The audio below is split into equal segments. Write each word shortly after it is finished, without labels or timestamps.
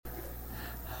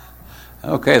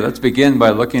Okay, let's begin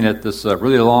by looking at this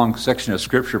really long section of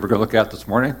Scripture we're going to look at this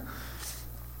morning.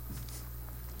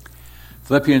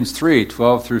 Philippians 3,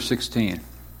 12 through 16.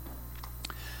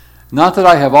 Not that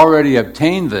I have already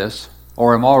obtained this,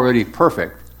 or am already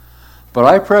perfect, but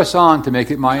I press on to make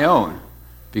it my own,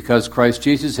 because Christ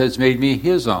Jesus has made me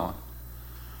his own.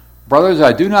 Brothers,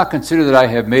 I do not consider that I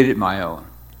have made it my own.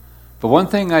 But one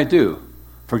thing I do,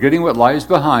 forgetting what lies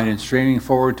behind and straining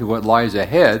forward to what lies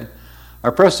ahead, I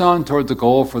press on toward the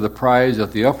goal for the prize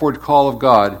of the upward call of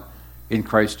God in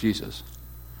Christ Jesus.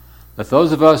 Let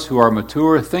those of us who are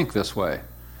mature think this way,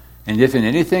 and if in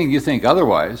anything you think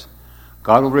otherwise,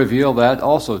 God will reveal that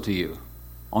also to you.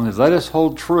 Only let us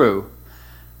hold true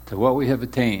to what we have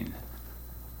attained.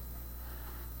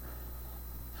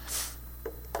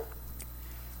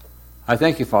 I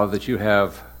thank you, Father, that you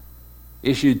have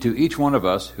issued to each one of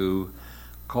us who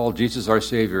call Jesus our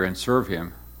Savior and serve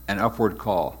him an upward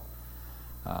call.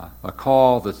 A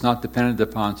call that's not dependent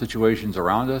upon situations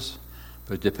around us,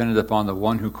 but dependent upon the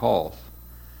one who calls.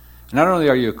 And not only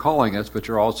are you calling us, but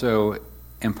you're also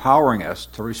empowering us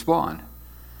to respond.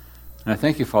 And I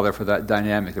thank you, Father, for that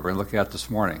dynamic that we're going to look at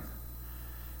this morning.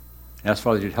 I ask,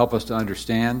 Father, you'd help us to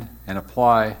understand and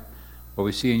apply what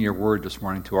we see in your word this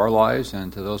morning to our lives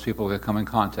and to those people we have come in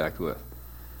contact with.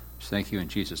 Just thank you in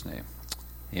Jesus' name.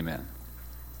 Amen.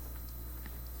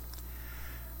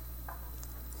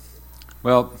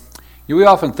 Well, we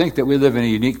often think that we live in a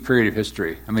unique period of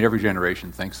history. I mean, every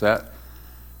generation thinks that.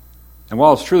 And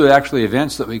while it's true that actually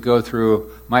events that we go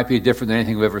through might be different than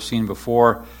anything we've ever seen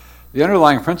before, the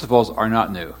underlying principles are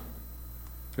not new.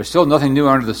 There's still nothing new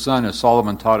under the sun, as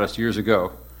Solomon taught us years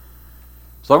ago.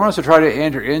 So I want us to try to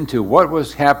enter into what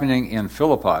was happening in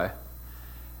Philippi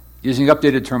using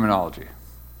updated terminology.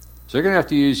 So you're going to have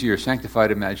to use your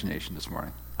sanctified imagination this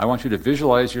morning. I want you to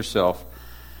visualize yourself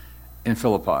in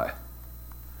Philippi.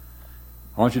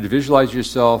 I want you to visualize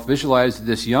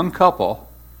this young couple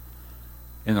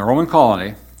in the Roman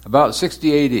colony, about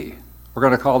 60 A.D. We're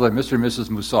going to call them Mr. and Mrs.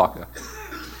 Moussaka,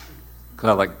 because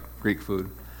I like Greek food.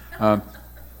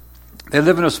 They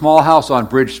live in a small house on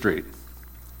Bridge Street.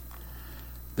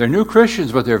 They're new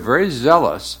Christians, but they're very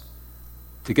zealous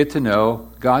to get to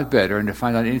know God better and to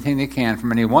find out anything they can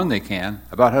from anyone they can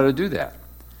about how to do that.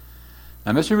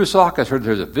 Now, Mr. Moussaka has heard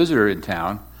there's a visitor in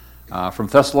town from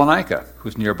Thessalonica,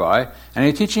 who's nearby, and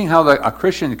he's teaching how a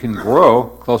Christian can grow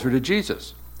closer to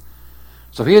Jesus.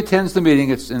 So he attends the meeting.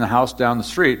 It's in the house down the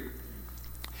street.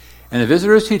 And the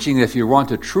visitor is teaching that if you want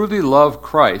to truly love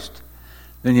Christ,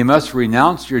 then you must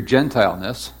renounce your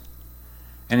Gentileness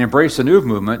and embrace the new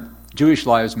movement, Jewish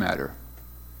Lives Matter.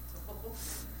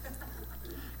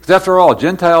 Because after all,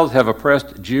 Gentiles have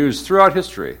oppressed Jews throughout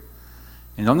history.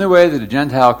 And the only way that a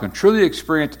Gentile can truly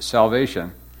experience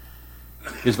salvation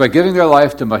is by giving their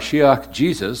life to Mashiach,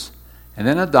 Jesus, and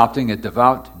then adopting a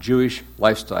devout Jewish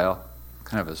lifestyle,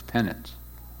 kind of as penance.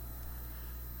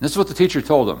 And this is what the teacher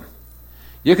told them.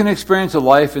 You can experience a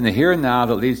life in the here and now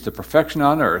that leads to perfection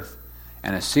on earth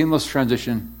and a seamless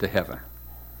transition to heaven.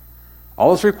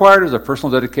 All that's required is a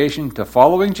personal dedication to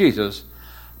following Jesus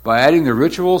by adding the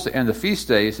rituals and the feast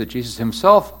days that Jesus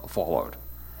himself followed,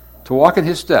 to walk in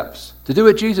his steps, to do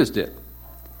what Jesus did.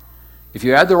 If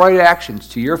you add the right actions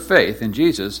to your faith in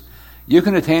Jesus, you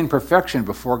can attain perfection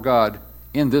before God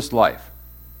in this life.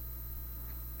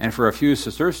 And for a few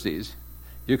sesterces,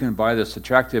 you can buy this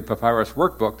attractive papyrus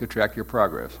workbook to track your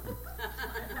progress.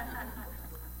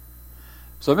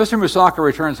 So Mr. Moussaka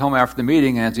returns home after the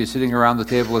meeting, and as he's sitting around the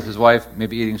table with his wife,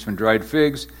 maybe eating some dried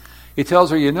figs, he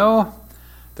tells her,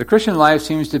 the Christian life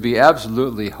seems to be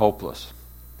absolutely hopeless.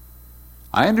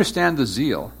 I understand the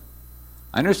zeal.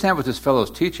 I understand what this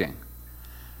fellow's teaching.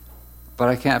 But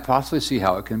I can't possibly see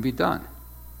how it can be done.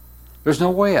 There's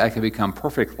no way I can become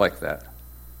perfect like that.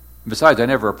 Besides, I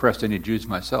never oppressed any Jews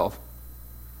myself.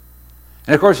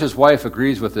 And of course, his wife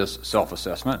agrees with this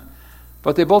self-assessment,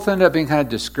 but they both end up being kind of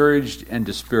discouraged and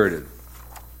dispirited.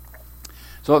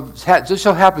 So it just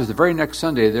so happens the very next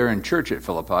Sunday they're in church at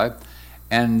Philippi,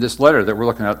 and this letter that we're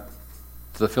looking at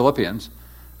to the Philippians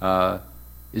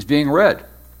is being read.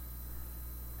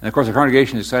 And of course, the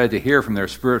congregation is excited to hear from their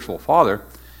spiritual father.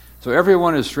 So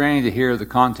everyone is straining to hear the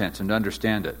contents and to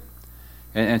understand it.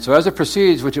 And so as it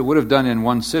proceeds, which it would have done in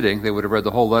one sitting, they would have read the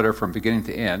whole letter from beginning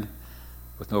to end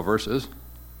with no verses.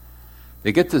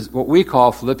 They get to what we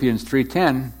call Philippians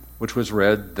 3:10, which was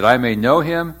read, that I may know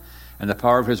him and the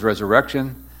power of his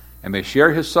resurrection and may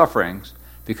share his sufferings,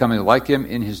 becoming like him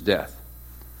in his death.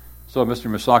 So Mr.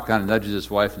 Moussaka kind of nudges his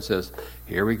wife and says,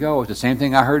 here we go. It's the same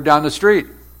thing I heard down the street.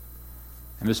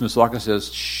 And Mr. Moussaka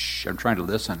says, shh, I'm trying to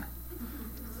listen.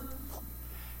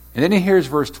 And then he hears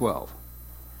verse 12.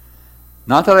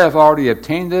 Not that I have already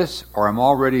obtained this or am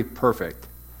already perfect,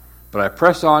 but I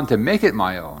press on to make it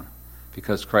my own,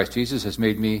 because Christ Jesus has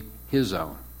made me his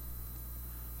own.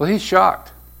 Well, he's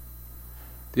shocked.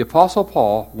 The Apostle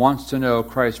Paul wants to know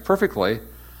Christ perfectly,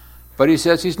 but he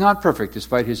says he's not perfect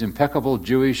despite his impeccable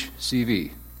Jewish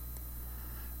CV.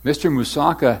 Mr.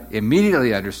 Musaka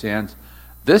immediately understands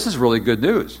this is really good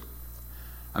news.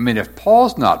 I mean, if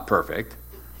Paul's not perfect,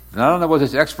 then I don't know what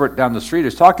this expert down the street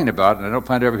is talking about, and I don't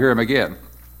plan to ever hear him again.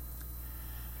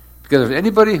 Because if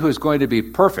anybody who is going to be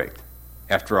perfect,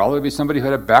 after all, it would be somebody who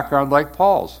had a background like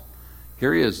Paul's.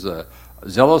 Here he is,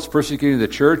 zealous, persecuting the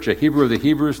church, a Hebrew of the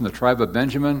Hebrews from the tribe of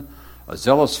Benjamin, a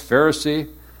zealous Pharisee,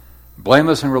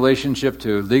 blameless in relationship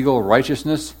to legal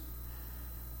righteousness.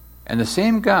 And the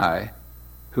same guy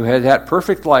who had that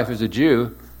perfect life as a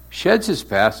Jew sheds his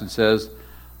past and says,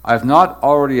 I've not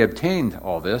already obtained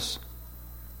all this.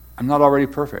 I'm not already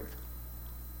perfect.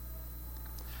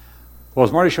 Well,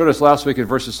 as Marty showed us last week in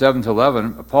verses 7 to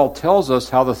 11, Paul tells us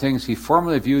how the things he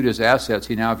formerly viewed as assets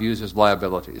he now views as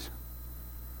liabilities.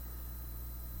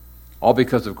 All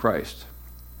because of Christ.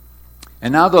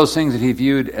 And now those things that he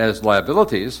viewed as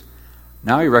liabilities,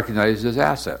 now he recognizes as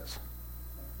assets.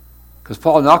 Because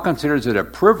Paul now considers it a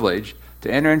privilege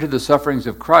to enter into the sufferings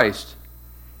of Christ,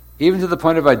 even to the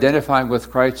point of identifying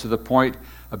with Christ to the point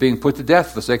of being put to death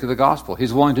for the sake of the gospel.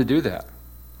 He's willing to do that.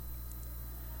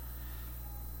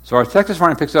 So our text this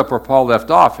morning picks up where Paul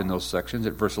left off in those sections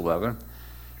at verse 11.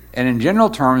 And in general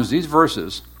terms, these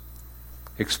verses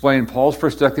explain Paul's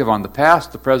perspective on the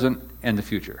past, the present, and the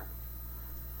future.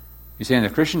 He's saying the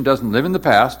Christian doesn't live in the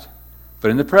past,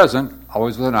 but in the present,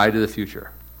 always with an eye to the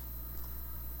future.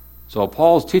 So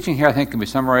Paul's teaching here, I think, can be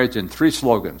summarized in 3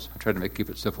 slogans. I tried to keep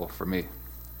it simple for me.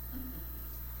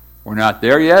 We're not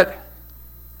there yet,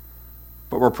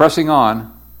 but we're pressing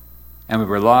on, and we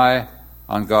rely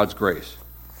on God's grace.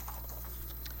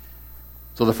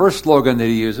 So the first slogan that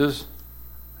he uses,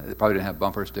 they probably didn't have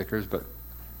bumper stickers, but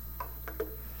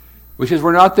which is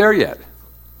we're not there yet.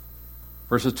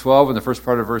 Verses 12 and the first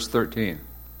part of verse 13.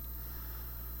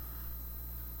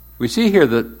 We see here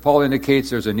that Paul indicates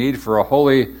there's a need for a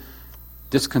holy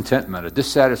discontentment, a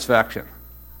dissatisfaction.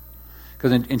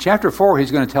 Because in chapter 4,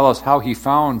 he's going to tell us how he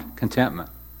found contentment.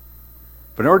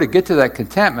 But in order to get to that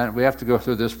contentment, we have to go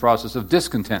through this process of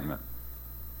discontentment.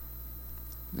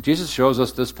 Jesus shows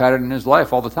us this pattern in his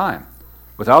life all the time.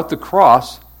 Without the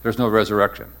cross, there's no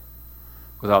resurrection.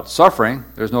 Without suffering,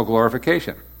 there's no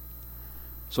glorification.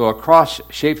 So a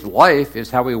cross-shaped life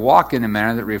is how we walk in a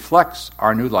manner that reflects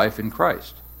our new life in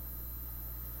Christ.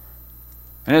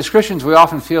 And as Christians, we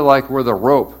often feel like we're the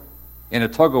rope in a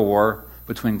tug-of-war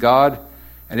between God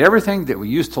and everything that we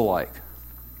used to like.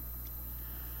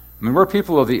 I mean, we're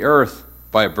people of the earth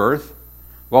by birth,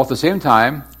 while at the same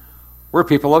time, we're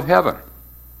people of heaven.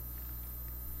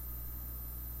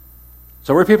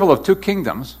 So we're people of 2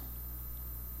 kingdoms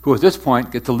who at this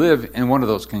point get to live in one of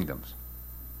those kingdoms.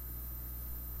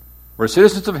 We're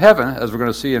citizens of heaven, as we're going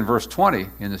to see in verse 20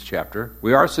 in this chapter.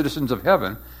 We are citizens of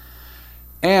heaven,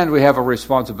 and we have a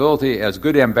responsibility as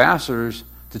good ambassadors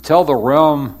to tell the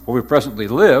realm where we presently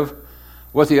live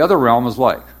what the other realm is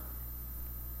like.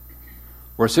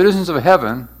 We're citizens of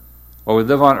heaven while we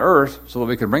live on earth so that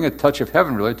we can bring a touch of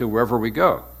heaven really to wherever we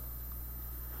go.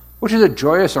 Which is a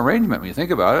joyous arrangement when you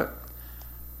think about it.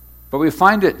 But we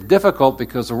find it difficult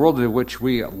because the world in which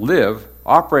we live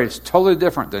operates totally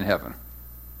different than heaven.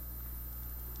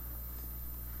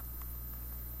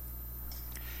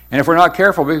 And if we're not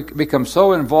careful, we become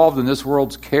so involved in this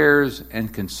world's cares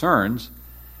and concerns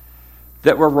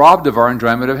that we're robbed of our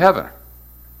enjoyment of heaven.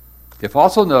 The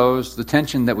apostle knows the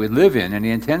tension that we live in, and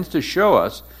he intends to show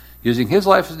us, using his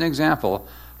life as an example,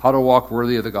 how to walk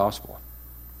worthy of the gospel.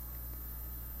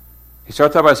 He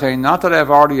starts out by saying, not that I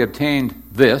have already obtained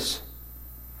this,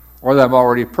 or that I'm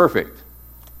already perfect.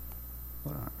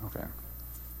 Okay.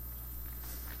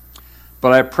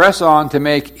 But I press on to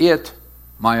make it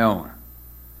my own.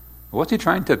 What's he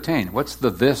trying to obtain? What's the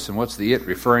this and what's the it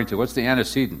referring to? What's the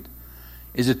antecedent?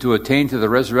 Is it to attain to the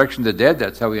resurrection of the dead?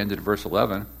 That's how we ended verse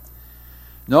 11.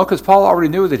 No, because Paul already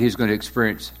knew that he's going to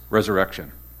experience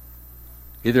resurrection,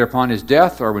 either upon his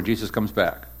death or when Jesus comes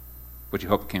back, which he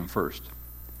hoped came first.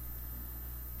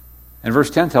 And verse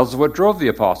 10 tells us what drove the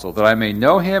apostle, that I may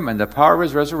know him and the power of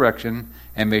his resurrection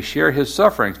and may share his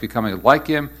sufferings, becoming like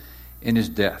him in his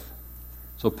death.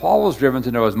 So Paul was driven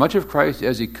to know as much of Christ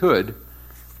as he could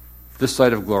this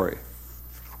side of glory.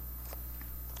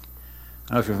 I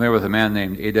don't know if you're familiar with a man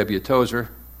named A.W. Tozer.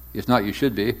 If not, you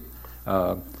should be.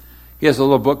 He has a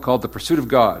little book called The Pursuit of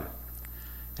God.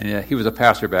 And he was a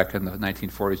pastor back in the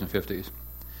 1940s and 50s.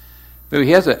 But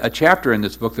he has a chapter in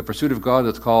this book, The Pursuit of God,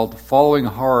 that's called Following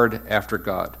Hard After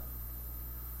God.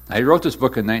 Now, he wrote this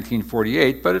book in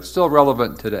 1948, but it's still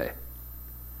relevant today.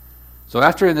 So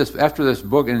after this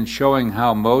book and showing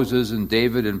how Moses and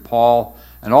David and Paul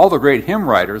and all the great hymn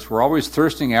writers were always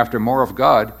thirsting after more of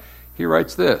God, he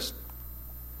writes this: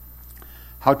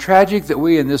 how tragic that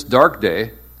we in this dark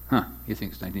day, he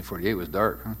thinks 1948 was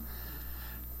dark,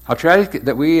 how tragic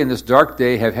that we in this dark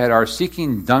day have had our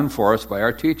seeking done for us by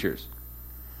our teachers.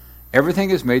 Everything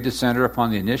is made to center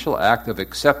upon the initial act of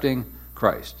accepting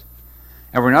Christ,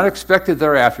 and we're not expected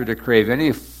thereafter to crave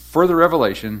any further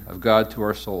revelation of God to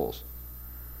our souls.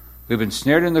 We've been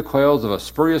snared in the coils of a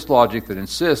spurious logic that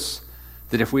insists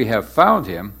that if we have found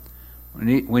him,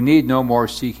 we need no more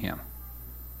seek him,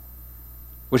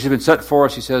 which has been set for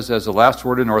us, he says, as the last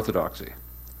word in orthodoxy.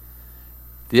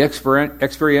 The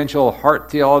experiential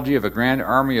heart theology of a grand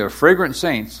army of fragrant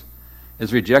saints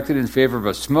is rejected in favor of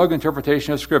a smug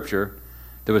interpretation of Scripture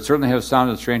that would certainly have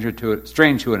sounded strange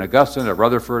to an Augustine, a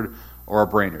Rutherford, or a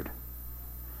Brainerd.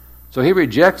 So he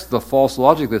rejects the false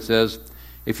logic that says,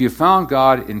 if you found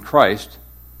God in Christ,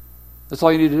 that's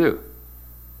all you need to do.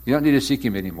 You don't need to seek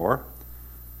him anymore.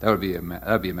 That would be a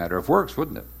matter of works,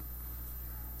 wouldn't it?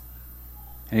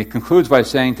 And he concludes by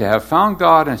saying, to have found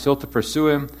God and still to pursue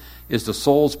him is the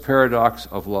soul's paradox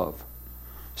of love.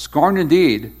 Scorned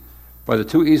indeed by the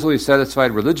too easily satisfied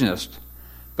religionist,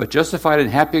 but justified in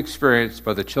happy experience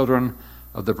by the children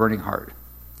of the burning heart.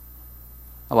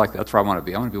 I like that. That's where I want to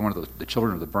be. I want to be one of the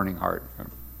children of the burning heart.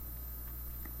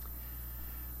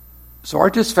 So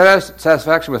our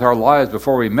dissatisfaction with our lives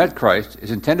before we met Christ is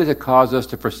intended to cause us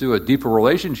to pursue a deeper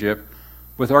relationship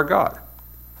with our God.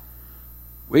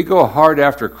 We go hard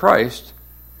after Christ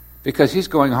because he's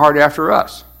going hard after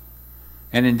us.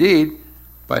 And indeed,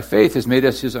 by faith has made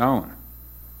us his own.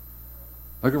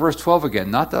 Look at verse 12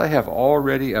 again. Not that I have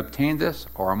already obtained this,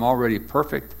 or I'm already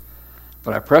perfect,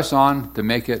 but I press on to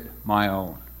make it my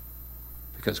own,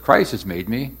 because Christ has made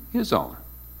me his own.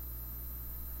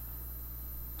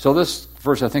 So this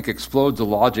verse, I think, explodes the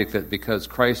logic that if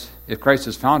Christ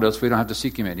has found us, we don't have to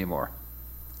seek him anymore.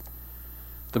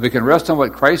 That we can rest on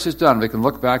what Christ has done. We can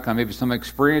look back on maybe some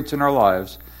experience in our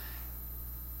lives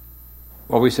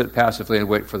while we sit passively and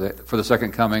wait for the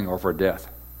second coming or for death.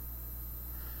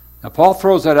 Now, Paul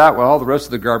throws that out with all the rest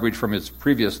of the garbage from his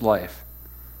previous life.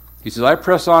 He says, I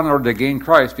press on in order to gain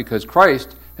Christ because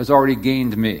Christ has already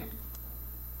gained me.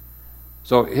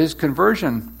 So his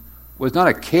conversion was not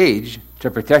a cage to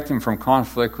protect him from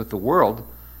conflict with the world,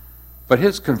 but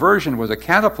his conversion was a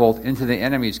catapult into the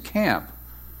enemy's camp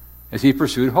as he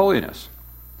pursued holiness.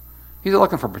 He's not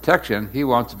looking for protection. He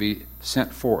wants to be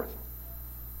sent forth.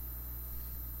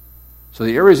 So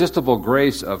the irresistible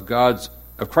grace of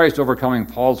Christ overcoming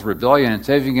Paul's rebellion and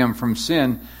saving him from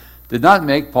sin did not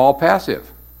make Paul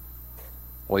passive.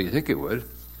 Well, you think it would.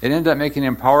 It ended up making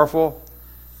him powerful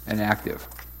and active.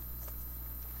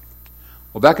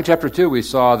 Well, back in chapter 2, we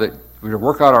saw that we're to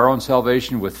work out our own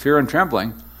salvation with fear and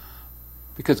trembling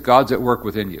because God's at work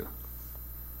within you.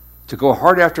 To go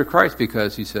hard after Christ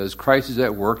because, he says, Christ is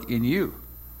at work in you.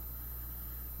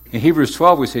 In Hebrews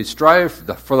 12, we say, strive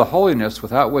for the holiness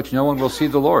without which no one will see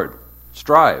the Lord.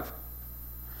 Strive.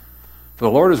 For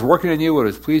the Lord is working in you what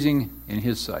is pleasing in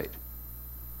his sight.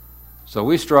 So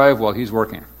we strive while he's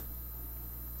working.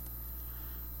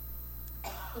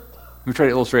 Let me try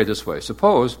to illustrate it this way.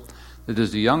 Suppose that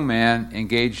there's a young man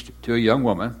engaged to a young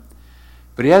woman,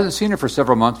 but he hasn't seen her for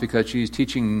several months because she's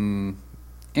teaching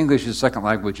English as a second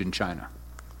language in China.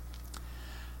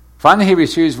 Finally, he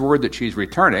receives word that she's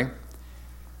returning,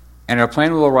 and her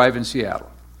plane will arrive in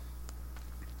Seattle.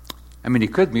 I mean, he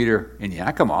could meet her in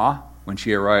Yakima when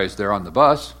she arrives there on the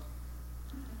bus,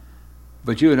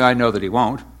 but you and I know that he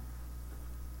won't.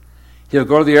 He'll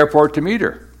go to the airport to meet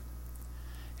her.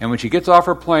 And when she gets off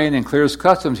her plane and clears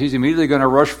customs, he's immediately going to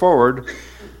rush forward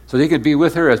so that he can be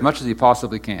with her as much as he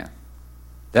possibly can.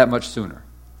 That much sooner.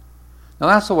 Now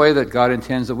that's the way that God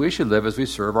intends that we should live as we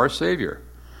serve our Savior.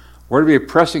 We're to be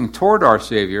pressing toward our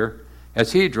Savior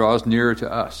as he draws nearer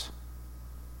to us.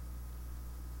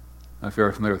 Now, if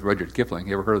you're familiar with Rudyard Kipling,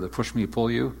 you ever heard of the push me,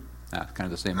 pull you? Kind of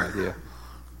the same idea.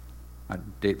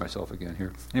 I'd date myself again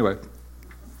here. Anyway.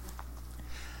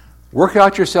 Work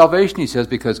out your salvation, he says,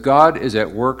 because God is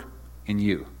at work in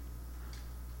you.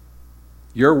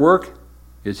 Your work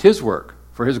is his work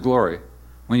for his glory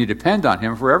when you depend on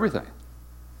him for everything.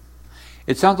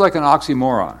 It sounds like an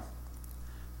oxymoron,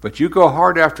 but you go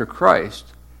hard after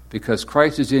Christ because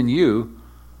Christ is in you,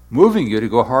 moving you to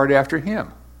go hard after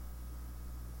him.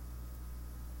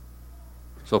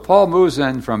 So Paul moves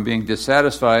then from being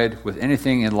dissatisfied with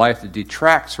anything in life that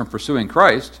detracts from pursuing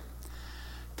Christ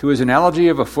to his analogy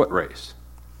of a foot race,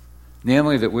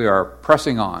 namely that we are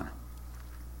pressing on.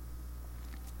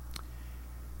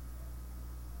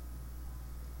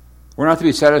 We're not to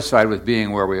be satisfied with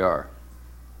being where we are.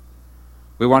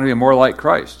 We want to be more like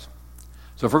Christ.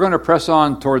 So if we're going to press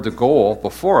on toward the goal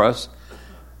before us,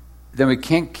 then we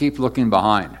can't keep looking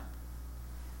behind.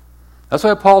 That's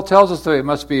why Paul tells us that we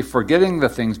must be forgetting the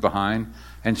things behind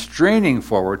and straining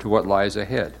forward to what lies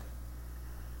ahead.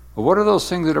 Well, what are those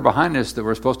things that are behind us that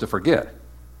we're supposed to forget?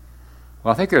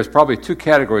 Well, I think there's probably two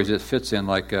categories it fits in,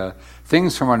 like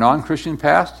things from our non-Christian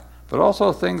past, but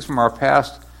also things from our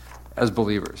past as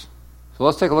believers. So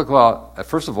let's take a look at,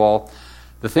 first of all,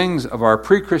 the things of our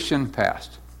pre-Christian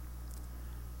past.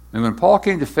 And when Paul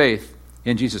came to faith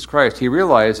in Jesus Christ, he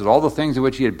realized that all the things in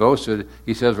which he had boasted,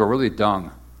 he says, were really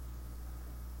dung.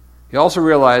 He also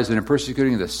realized that in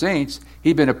persecuting the saints,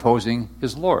 he'd been opposing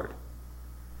his Lord.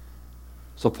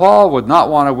 So Paul would not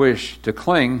want to wish to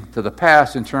cling to the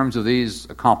past in terms of these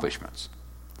accomplishments.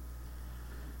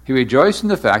 He rejoiced in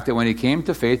the fact that when he came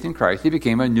to faith in Christ, he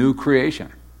became a new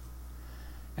creation.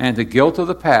 And the guilt of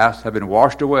the past had been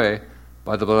washed away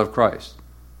by the blood of Christ.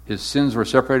 His sins were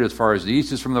separated as far as the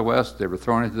east is from the west. They were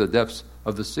thrown into the depths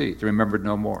of the sea, to be remembered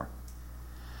no more.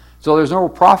 So there's no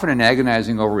profit in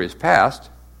agonizing over his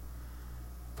past.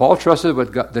 Paul trusted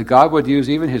that God would use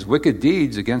even his wicked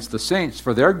deeds against the saints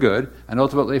for their good and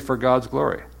ultimately for God's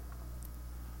glory.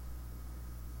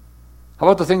 How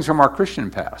about the things from our Christian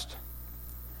past?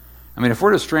 I mean, if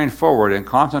we're to strain forward and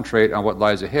concentrate on what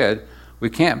lies ahead,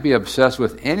 we can't be obsessed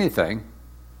with anything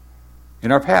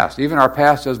in our past, even our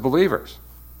past as believers.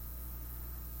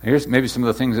 Here's maybe some of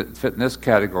the things that fit in this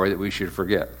category that we should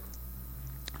forget.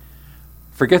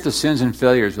 Forget the sins and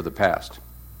failures of the past.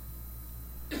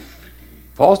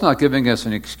 Paul's not giving us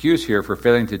an excuse here for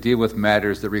failing to deal with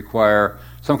matters that require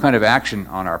some kind of action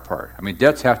on our part. I mean,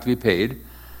 debts have to be paid,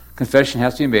 confession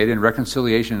has to be made, and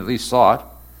reconciliation at least sought.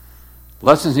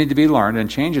 Lessons need to be learned, and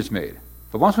changes made.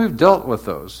 But once we've dealt with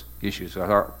those issues, with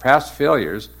our past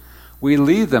failures, we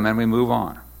leave them and we move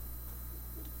on.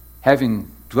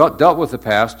 Having dealt with the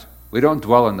past, we don't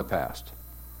dwell in the past.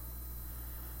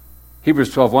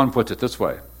 Hebrews 12:1 puts it this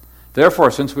way: Therefore,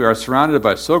 since we are surrounded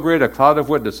by so great a cloud of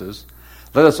witnesses,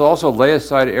 let us also lay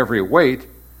aside every weight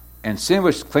and sin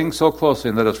which clings so closely,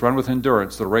 and let us run with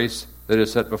endurance the race that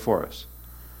is set before us.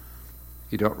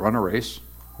 You don't run a race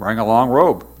wearing a long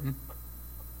robe.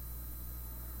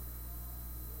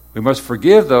 We must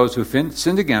forgive those who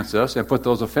sinned against us and put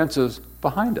those offenses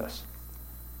behind us.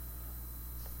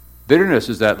 Bitterness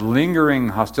is that lingering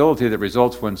hostility that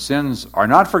results when sins are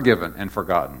not forgiven and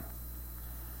forgotten.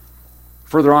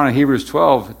 Further on in Hebrews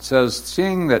 12, it says,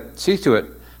 See to it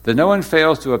that no one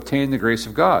fails to obtain the grace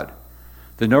of God,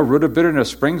 that no root of bitterness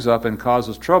springs up and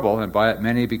causes trouble, and by it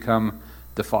many become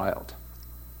defiled.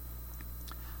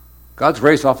 God's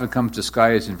grace often comes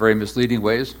disguised in very misleading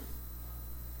ways,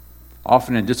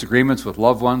 often in disagreements with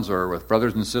loved ones or with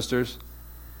brothers and sisters.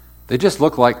 They just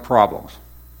look like problems.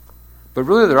 But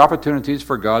really they're opportunities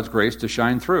for God's grace to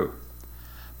shine through.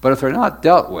 But if they're not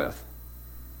dealt with,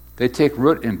 they take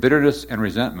root in bitterness and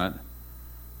resentment,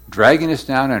 dragging us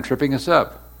down and tripping us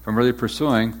up from really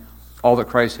pursuing all that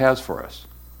Christ has for us.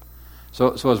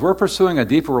 So as we're pursuing a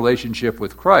deeper relationship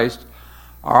with Christ,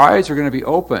 our eyes are going to be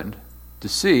opened to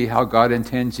see how God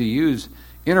intends to use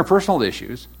interpersonal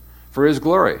issues for his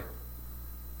glory,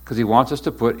 because he wants us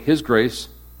to put his grace,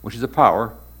 which is a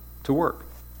power, to work.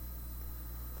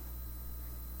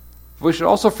 We should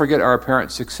also forget our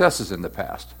apparent successes in the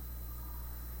past.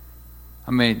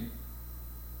 I mean,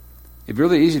 it'd be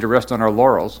really easy to rest on our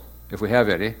laurels, if we have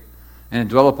any, and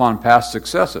dwell upon past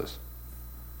successes.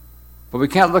 But we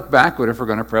can't look backward if we're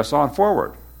going to press on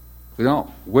forward. We don't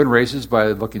win races by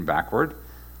looking backward,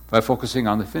 by focusing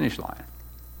on the finish line.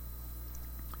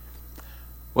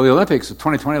 Well, the Olympics, the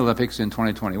 2020 Olympics in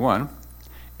 2021,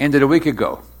 ended a week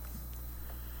ago.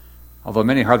 Although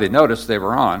many hardly noticed they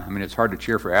were on. I mean, it's hard to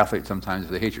cheer for athletes sometimes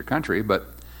if they hate your country, but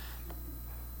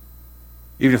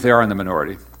even if they are in the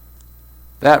minority.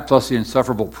 That, plus the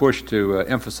insufferable push to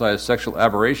emphasize sexual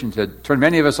aberrations, had turned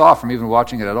many of us off from even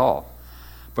watching it at all.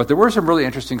 But there were some really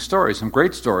interesting stories, some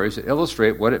great stories that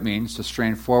illustrate what it means to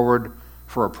strain forward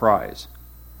for a prize.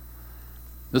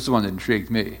 This is one that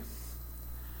intrigued me.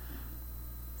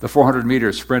 The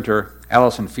 400-meter sprinter,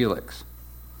 Allison Felix.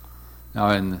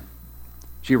 Now,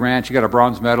 she got a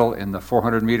bronze medal in the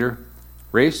 400-meter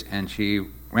race, and she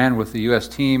ran with the U.S.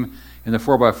 team in the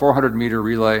 4x400-meter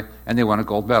relay, and they won a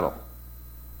gold medal.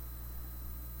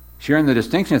 She earned the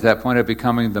distinction at that point of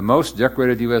becoming the most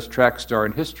decorated U.S. track star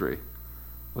in history,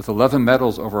 with 11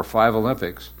 medals over 5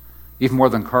 Olympics, even more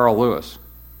than Carl Lewis.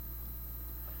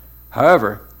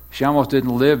 However, She almost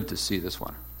didn't live to see this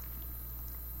one.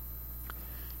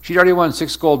 She'd already won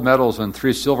 6 gold medals and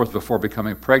 3 silvers before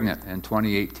becoming pregnant in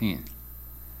 2018.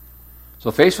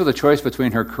 So faced with a choice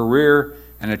between her career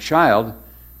and a child,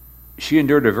 she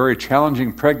endured a very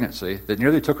challenging pregnancy that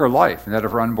nearly took her life and that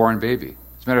of her unborn baby.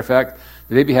 As a matter of fact,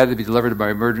 the baby had to be delivered by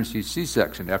emergency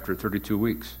C-section after 32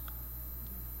 weeks.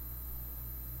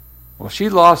 Well, she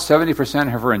lost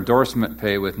 70% of her endorsement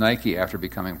pay with Nike after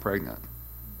becoming pregnant.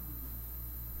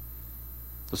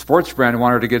 The sports brand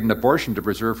wanted her to get an abortion to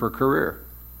preserve her career.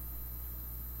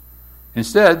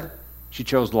 Instead, she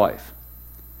chose life.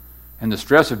 And the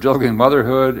stress of juggling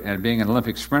motherhood and being an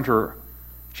Olympic sprinter,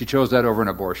 she chose that over an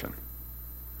abortion.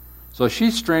 So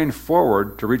she strained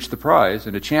forward to reach the prize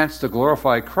and a chance to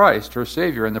glorify Christ, her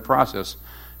Savior, in the process,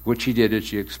 which she did as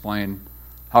she explained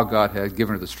how God had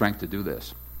given her the strength to do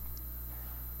this.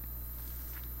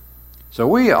 So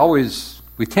we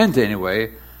tend to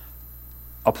anyway,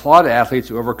 applaud athletes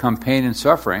who overcome pain and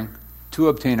suffering to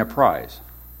obtain a prize,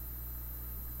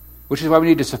 which is why we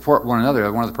need to support one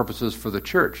another, one of the purposes for the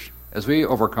church, as we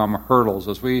overcome hurdles,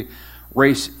 as we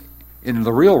race in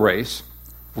the real race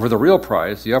for the real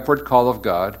prize, the upward call of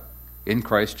God in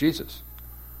Christ Jesus.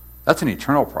 That's an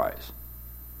eternal prize.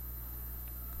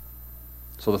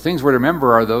 So the things we're to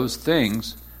remember are those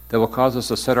things that will cause us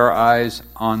to set our eyes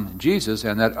on Jesus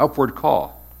and that upward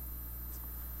call.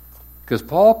 Because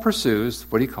Paul pursues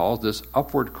what he calls this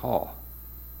upward call.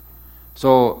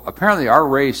 So apparently our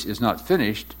race is not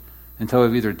finished until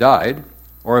we've either died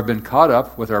or have been caught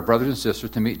up with our brothers and sisters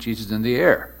to meet Jesus in the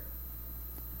air.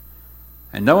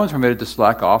 And no one's permitted to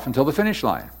slack off until the finish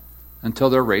line, until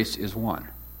their race is won.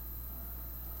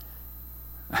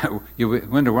 You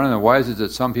wonder, one of the why is it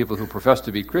that some people who profess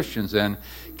to be Christians then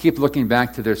keep looking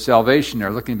back to their salvation or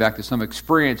looking back to some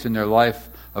experience in their life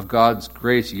of God's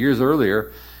grace years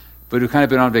earlier, but who've kind of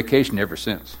been on vacation ever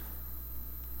since.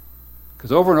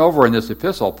 Because over and over in this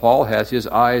epistle, Paul has his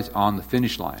eyes on the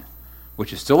finish line,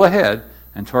 which is still ahead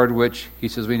and toward which he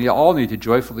says we all need to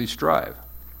joyfully strive.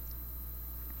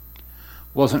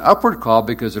 Well, it's an upward call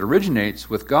because it originates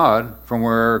with God from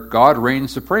where God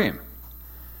reigns supreme.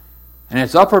 And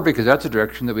it's upward because that's the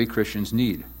direction that we Christians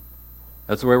need.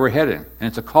 That's the way we're heading. And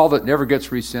it's a call that never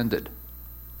gets rescinded.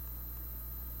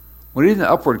 We need an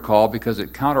upward call because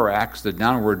it counteracts the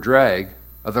downward drag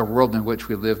of the world in which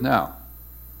we live now.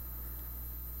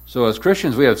 So as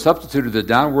Christians, we have substituted the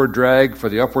downward drag for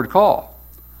the upward call.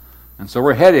 And so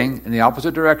we're heading in the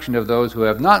opposite direction of those who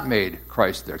have not made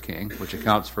Christ their king, which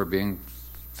accounts for feeling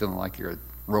like you're a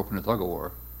rope in a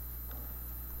tug-of-war.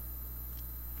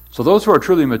 So those who are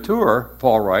truly mature,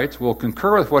 Paul writes, will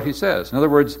concur with what he says. In other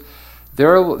words,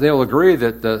 they'll agree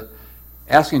that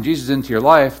asking Jesus into your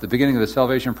life, the beginning of the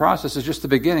salvation process, is just the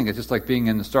beginning. It's just like being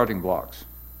in the starting blocks.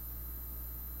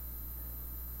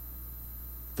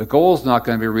 The goal is not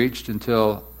going to be reached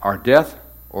until our death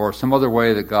or some other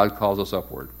way that God calls us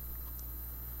upward.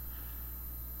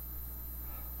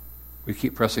 We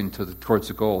keep pressing towards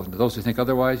the goal. And to those who think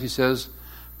otherwise, he says,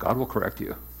 God will correct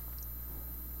you.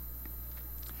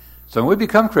 So when we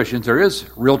become Christians, there is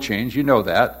real change. You know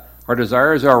that. Our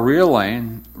desires are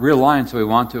realigned, so we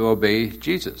want to obey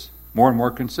Jesus more and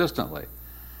more consistently.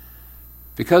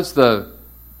 Because the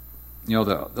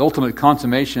ultimate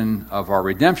consummation of our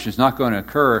redemption is not going to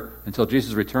occur until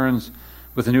Jesus returns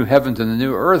with the new heavens and the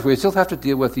new earth, we still have to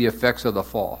deal with the effects of the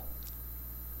fall.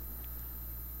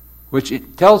 Which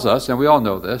it tells us, and we all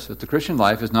know this, that the Christian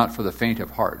life is not for the faint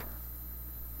of heart.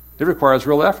 It requires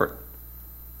real effort.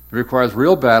 It requires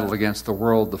real battle against the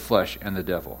world, the flesh, and the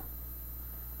devil.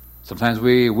 Sometimes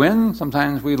we win,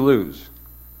 sometimes we lose.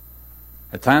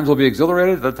 At times we'll be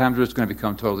exhilarated, at other times we're just going to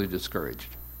become totally discouraged.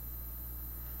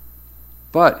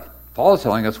 But Paul is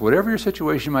telling us, whatever your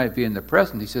situation might be in the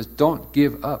present, he says, don't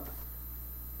give up.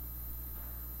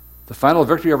 The final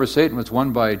victory over Satan was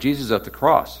won by Jesus at the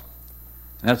cross.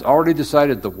 And that's already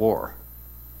decided the war.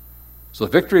 So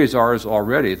victory is ours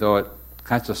already, though it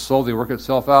has to slowly work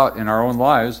itself out in our own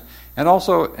lives and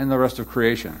also in the rest of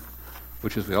creation,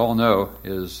 which, as we all know,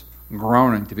 is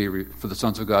groaning to be for the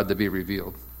sons of God to be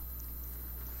revealed.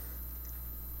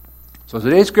 So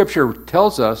today's scripture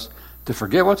tells us to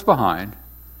forget what's behind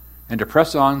and to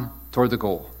press on toward the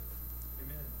goal.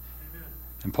 Amen.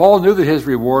 And Paul knew that his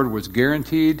reward was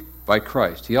guaranteed by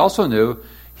Christ. He also knew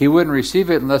he wouldn't receive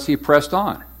it unless he pressed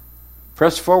on,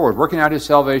 pressed forward, working out his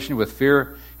salvation with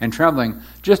fear and trembling,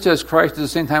 just as Christ at the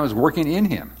same time was working in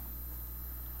him,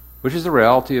 which is the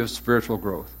reality of spiritual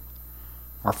growth.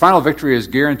 Our final victory is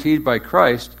guaranteed by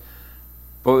Christ,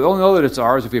 but we only know that it's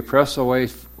ours if we press away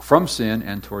from sin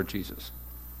and toward Jesus.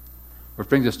 Which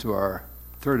brings us to our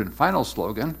third and final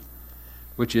slogan,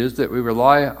 which is that we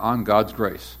rely on God's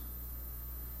grace.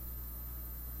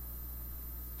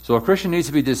 So a Christian needs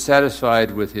to be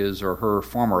dissatisfied with his or her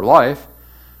former life,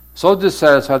 so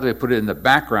dissatisfied that we put it in the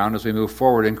background as we move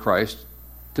forward in Christ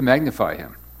to magnify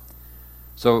him.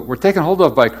 So we're taken hold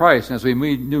of by Christ, and as we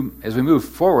move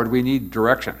forward, we need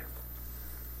direction.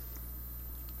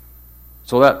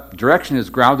 So that direction is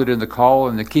grounded in the call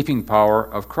and the keeping power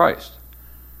of Christ.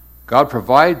 God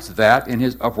provides that in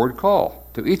his upward call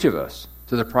to each of us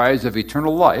to the prize of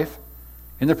eternal life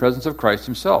in the presence of Christ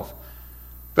himself.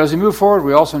 But as we move forward,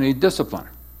 we also need discipline.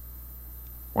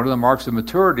 One of the marks of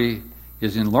maturity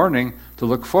is in learning to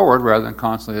look forward rather than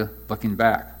constantly looking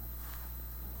back.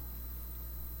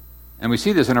 And we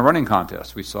see this in a running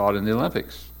contest. We saw it in the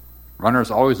Olympics. Runners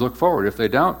always look forward. If they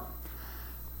don't,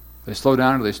 they slow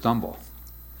down or they stumble.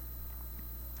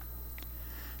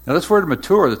 Now this word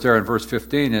mature that's there in verse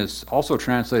 15 is also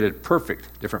translated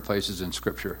perfect different places in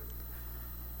Scripture.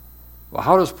 Well,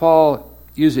 how does Paul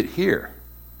use it here?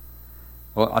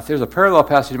 Well, there's a parallel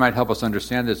passage that might help us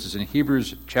understand this. It's in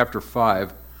Hebrews chapter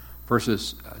 5,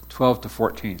 verses 12 to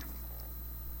 14.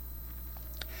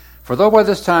 For though by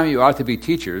this time you ought to be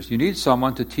teachers, you need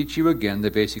someone to teach you again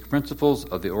the basic principles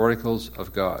of the oracles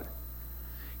of God.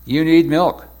 You need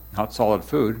milk, not solid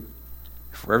food.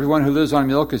 For everyone who lives on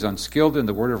milk is unskilled in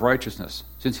the word of righteousness,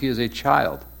 since he is a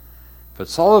child. But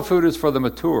solid food is for the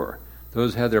mature,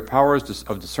 those who have their powers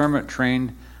of discernment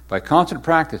trained by constant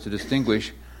practice to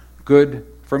distinguish good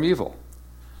from evil.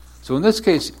 So in this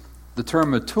case, the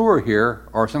term mature here,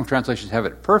 or some translations have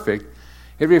it perfect,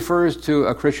 it refers to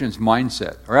a Christian's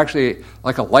mindset, or actually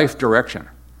like a life direction.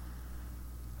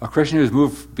 A Christian who's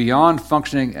moved beyond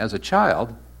functioning as a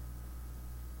child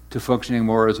to functioning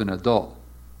more as an adult.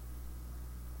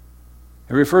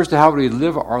 It refers to how we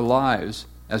live our lives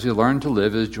as we learn to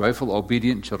live as joyful,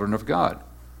 obedient children of God.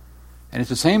 And it's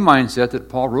the same mindset that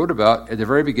Paul wrote about at the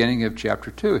very beginning of chapter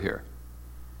 2 here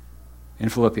in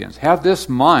Philippians. Have this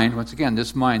mind, once again,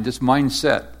 this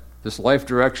mindset, this life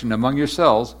direction among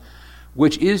yourselves,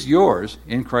 which is yours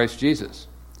in Christ Jesus,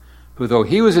 who though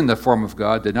he was in the form of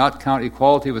God, did not count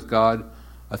equality with God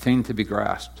a thing to be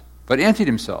grasped, but emptied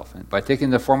himself by taking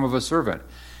the form of a servant,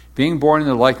 being born in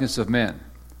the likeness of men.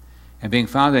 And being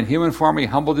found in human form, he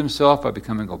humbled himself by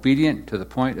becoming obedient to the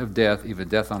point of death, even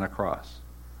death on a cross.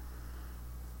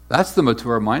 That's the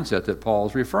mature mindset that Paul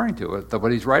is referring to,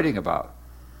 what he's writing about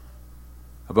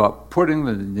putting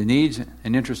the needs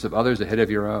and interests of others ahead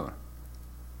of your own.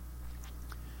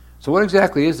 So what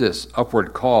exactly is this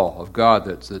upward call of God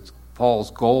that's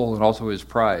Paul's goal and also his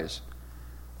prize?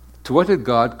 To what did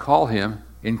God call him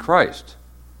in Christ?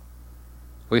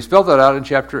 Well, he spelled that out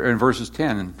in verses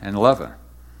 10 and 11.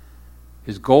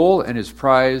 His goal and his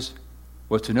prize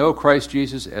was to know Christ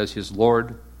Jesus as his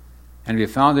Lord and be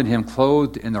found in him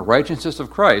clothed in the righteousness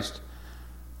of Christ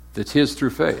that's his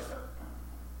through faith.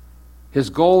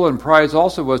 His goal and prize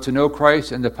also was to know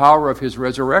Christ and the power of his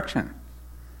resurrection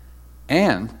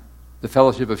and the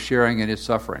fellowship of sharing in his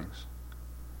sufferings.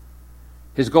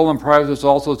 His goal and prize was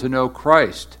also to know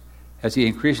Christ as he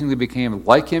increasingly became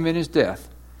like him in his death,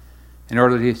 in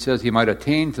order that he says he might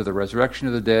attain to the resurrection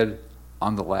of the dead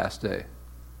on the last day.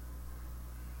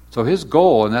 So his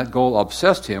goal, and that goal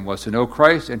obsessed him, was to know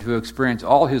Christ and to experience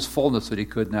all his fullness that he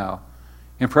could now,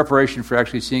 in preparation for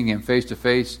actually seeing him face to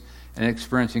face and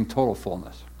experiencing total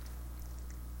fullness.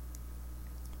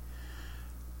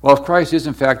 Well, if Christ is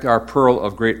in fact our pearl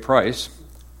of great price,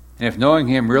 and if knowing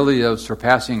him really is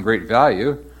surpassing great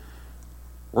value,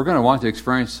 we're going to want to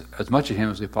experience as much of him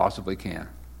as we possibly can.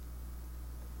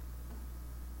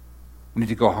 We need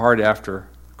to go hard after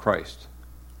Christ.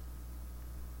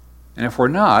 And if we're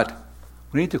not,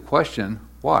 we need to question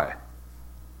why.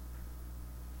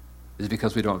 Is it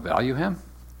because we don't value him?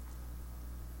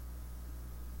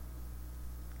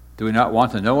 Do we not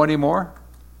want to know anymore?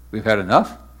 We've had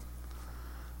enough?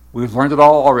 We've learned it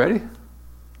all already?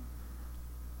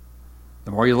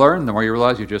 The more you learn, the more you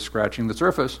realize you're just scratching the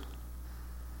surface.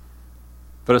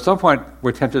 But at some point,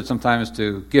 we're tempted sometimes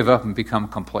to give up and become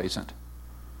complacent.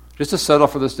 Just to settle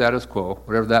for the status quo,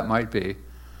 whatever that might be.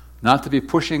 Not to be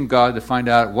pushing God to find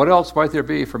out what else might there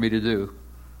be for me to do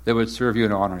that would serve you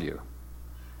and honor you.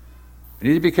 We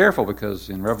need to be careful because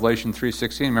in Revelation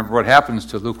 3:16, remember what happens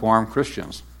to lukewarm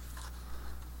Christians.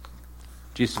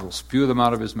 Jesus will spew them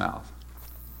out of his mouth.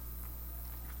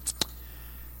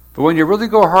 But when you really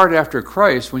go hard after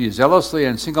Christ, when you zealously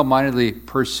and single-mindedly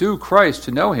pursue Christ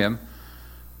to know him,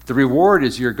 the reward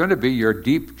is you're going to be your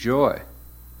deep joy,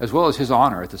 as well as his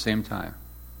honor at the same time.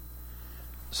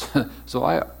 So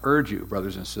I urge you,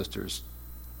 brothers and sisters,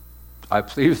 I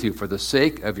plead with you for the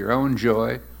sake of your own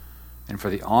joy and for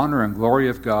the honor and glory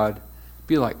of God,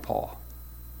 be like Paul.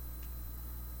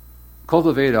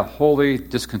 Cultivate a holy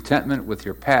discontentment with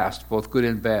your past, both good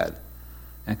and bad,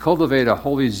 and cultivate a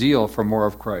holy zeal for more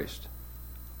of Christ.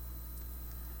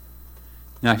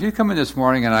 Now, if you come in this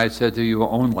morning and I said to you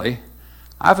only,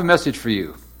 I have a message for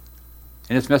you,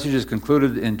 and this message is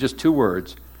concluded in just 2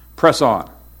 words, press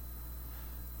on.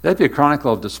 That'd be a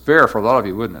chronicle of despair for a lot of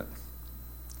you, wouldn't it?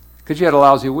 Because you had a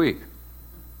lousy week.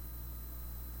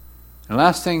 And the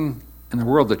last thing in the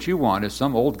world that you want is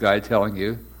some old guy telling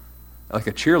you, like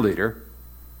a cheerleader,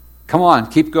 come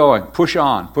on, keep going, push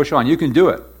on, you can do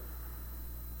it.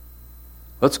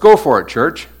 Let's go for it,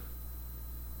 church.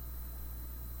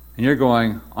 And you're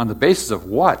going, on the basis of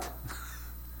what?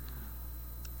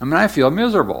 I mean, I feel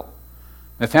miserable.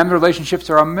 My family relationships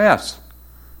are a mess.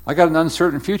 I got an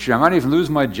uncertain future. I might even lose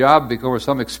my job because of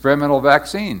some experimental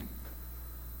vaccine.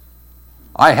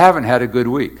 I haven't had a good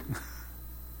week.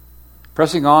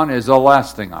 Pressing on is the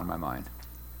last thing on my mind.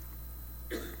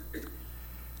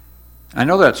 I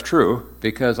know that's true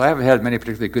because I haven't had many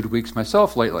particularly good weeks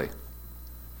myself lately.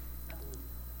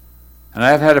 And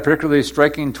I haven't had a particularly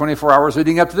striking 24 hours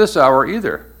leading up to this hour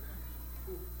either.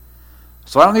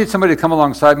 So I don't need somebody to come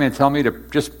alongside me and tell me to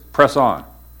just press on.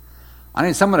 I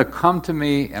need someone to come to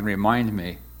me and remind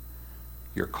me,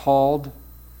 you're called,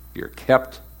 you're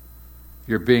kept,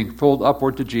 you're being pulled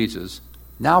upward to Jesus.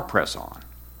 Now press on.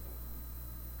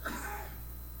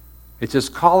 It's His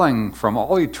calling from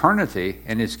all eternity,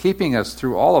 and it's keeping us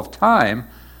through all of time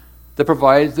that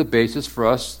provides the basis for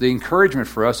us, the encouragement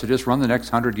for us to just run the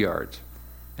next 100 yards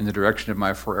in the direction of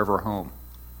my forever home.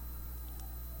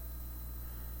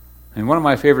 And one of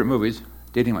my favorite movies,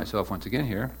 dating myself once again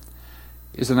here,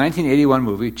 is the 1981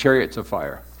 movie Chariots of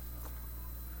Fire.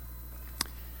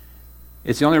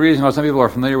 It's the only reason why some people are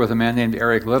familiar with a man named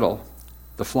Eric Liddell,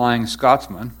 the Flying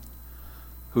Scotsman,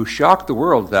 who shocked the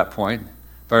world at that point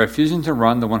by refusing to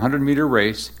run the 100-meter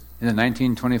race in the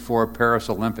 1924 Paris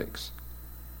Olympics,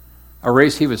 a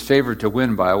race he was favored to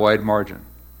win by a wide margin.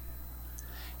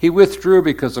 He withdrew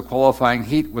because the qualifying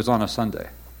heat was on a Sunday,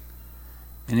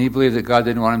 and he believed that God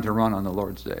didn't want him to run on the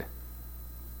Lord's Day.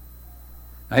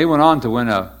 Now, he went on to win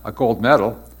a gold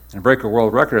medal and break a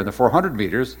world record in the 400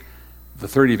 meters, the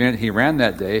third event he ran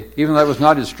that day, even though that was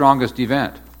not his strongest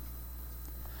event.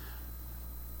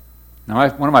 Now,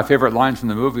 one of my favorite lines from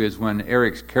the movie is when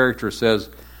Eric's character says,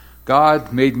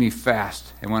 God made me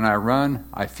fast, and when I run,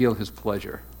 I feel His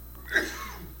pleasure.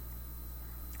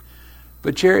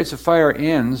 But Chariots of Fire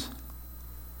ends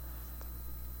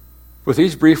with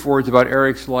these brief words about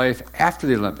Eric's life after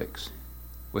the Olympics,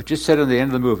 which just said at the end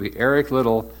of the movie, Eric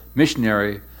Liddell,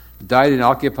 missionary, died in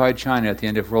occupied China at the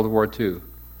end of World War II.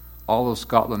 All of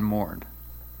Scotland mourned.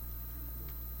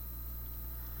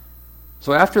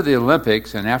 So after the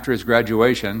Olympics and after his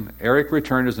graduation, Eric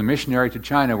returned as a missionary to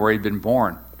China where he'd been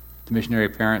born to missionary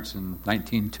parents in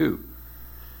 1902.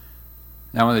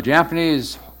 Now when the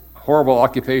Japanese horrible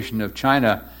occupation of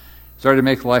China started to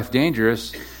make life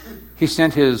dangerous, he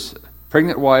sent his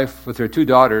pregnant wife with her 2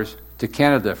 daughters to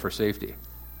Canada for safety.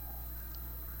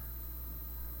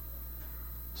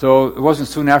 So it wasn't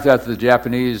soon after that the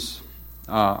Japanese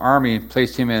army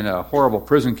placed him in a horrible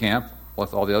prison camp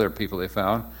with all the other people they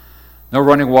found. No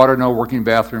running water, no working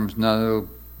bathrooms,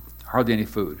 hardly any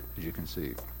food, as you can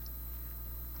see.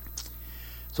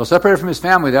 So separated from his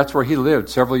family, that's where he lived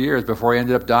several years before he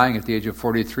ended up dying at the age of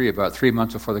 43, about 3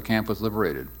 months before the camp was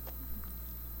liberated.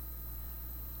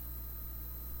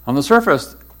 On the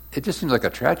surface, it just seems like a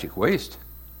tragic waste.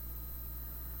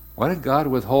 Why did God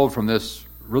withhold from this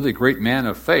really great man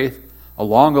of faith a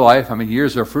long life,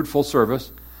 years of fruitful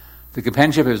service, the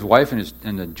companionship of his wife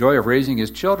and the joy of raising his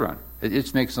children? It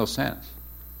just makes no sense.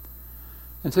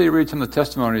 Until you read some of the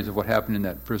testimonies of what happened in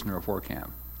that prisoner of war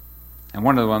camp. And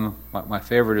one of them, my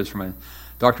favorite, is from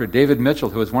Dr. David Mitchell,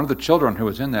 who was one of the children who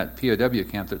was in that POW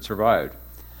camp that survived.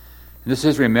 And this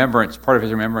is his remembrance, part of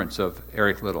his remembrance of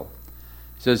Eric Liddell.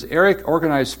 He says, Eric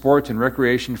organized sports and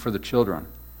recreation for the children,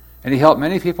 and he helped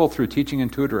many people through teaching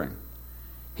and tutoring.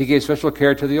 He gave special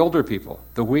care to the older people,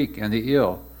 the weak and the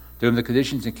ill, to whom the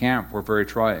conditions in camp were very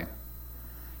trying.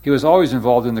 He was always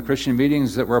involved in the Christian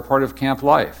meetings that were a part of camp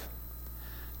life.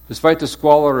 Despite the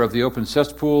squalor of the open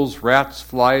cesspools, rats,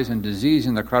 flies, and disease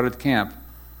in the crowded camp,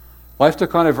 life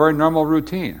took on a very normal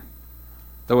routine,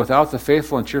 though without the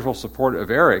faithful and cheerful support of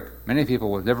Eric, many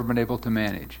people would have never been able to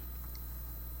manage.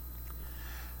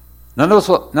 None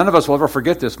of us will ever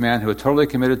forget this man who was totally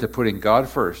committed to putting God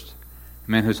first,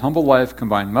 a man whose humble life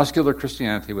combined muscular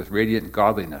Christianity with radiant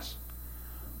godliness.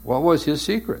 What was his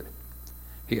secret?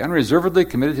 He unreservedly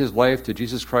committed his life to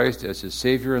Jesus Christ as his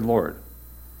Savior and Lord.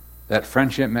 That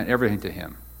friendship meant everything to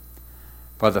him.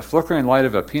 By the flickering light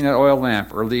of a peanut oil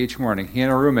lamp early each morning, he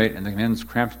and a roommate in the men's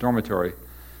cramped dormitory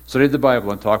studied the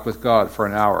Bible and talked with God for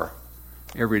an hour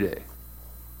every day.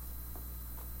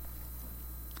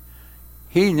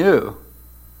 He knew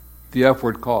the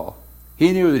upward call.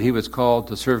 He knew that he was called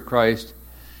to serve Christ,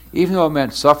 even though it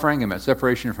meant suffering, it meant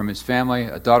separation from his family,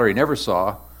 a daughter he never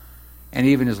saw, and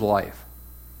even his life.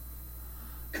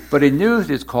 But he knew that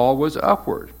his call was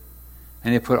upward,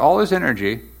 and he put all his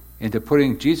energy into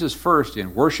putting Jesus first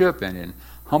in worship and in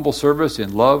humble service,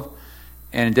 in love,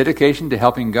 and in dedication to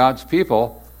helping God's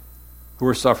people who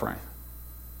were suffering.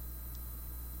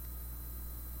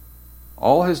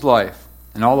 All his life,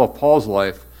 and all of Paul's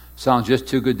life, sounds just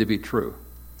too good to be true.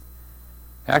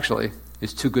 Actually,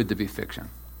 it's too good to be fiction.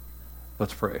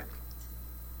 Let's pray.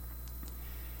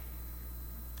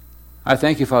 I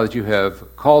thank you, Father, that you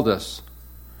have called us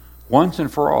once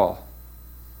and for all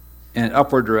in an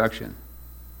upward direction.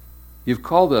 You've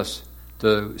called us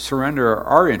to surrender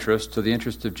our interest to the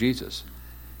interest of Jesus,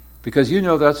 because you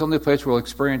know that's the only place we'll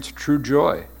experience true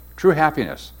joy, true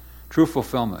happiness, true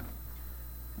fulfillment.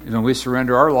 And when we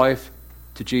surrender our life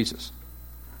to Jesus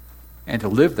and to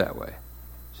live that way.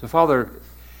 So, Father,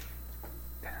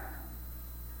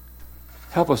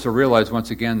 help us to realize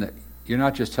once again that you're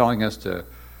not just telling us to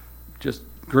just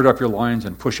gird up your loins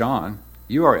and push on.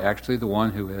 You are actually the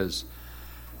one who's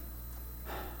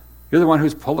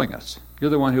pulling us. You're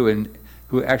the one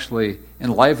who actually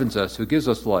enlivens us, who gives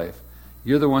us life.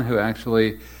 You're the one who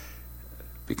actually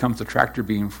becomes the tractor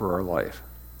beam for our life.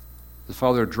 The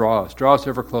Father, draw us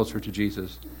ever closer to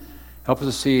Jesus. Help us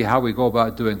to see how we go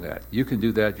about doing that. You can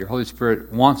do that. Your Holy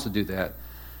Spirit wants to do that.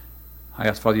 I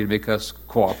ask, Father, you to make us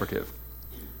cooperative.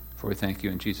 For we thank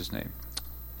you in Jesus' name.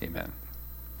 Amen.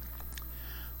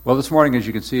 Well, this morning, as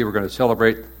you can see, we're going to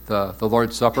celebrate the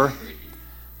Lord's Supper.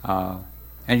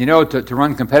 And you know, to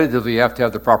run competitively, you have to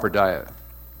have the proper diet.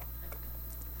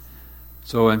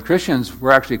 So in Christians,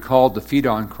 we're actually called to feed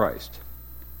on Christ.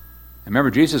 And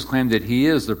remember, Jesus claimed that he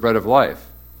is the bread of life.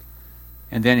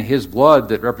 And then his blood,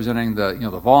 that representing the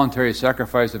voluntary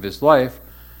sacrifice of his life,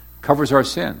 covers our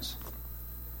sins.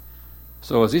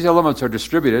 So as these elements are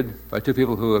distributed by two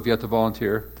people who have yet to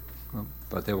volunteer,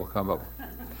 but they will come up,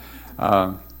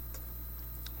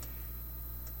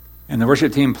 and the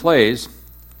worship team plays,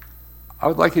 I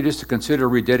would like you just to consider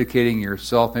rededicating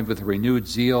yourself, maybe with a renewed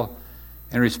zeal,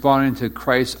 and responding to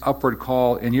Christ's upward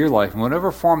call in your life, in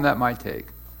whatever form that might take,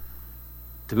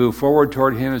 to move forward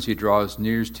toward him as he draws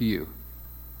near to you.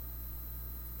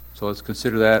 So let's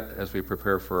consider that as we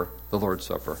prepare for the Lord's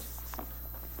Supper.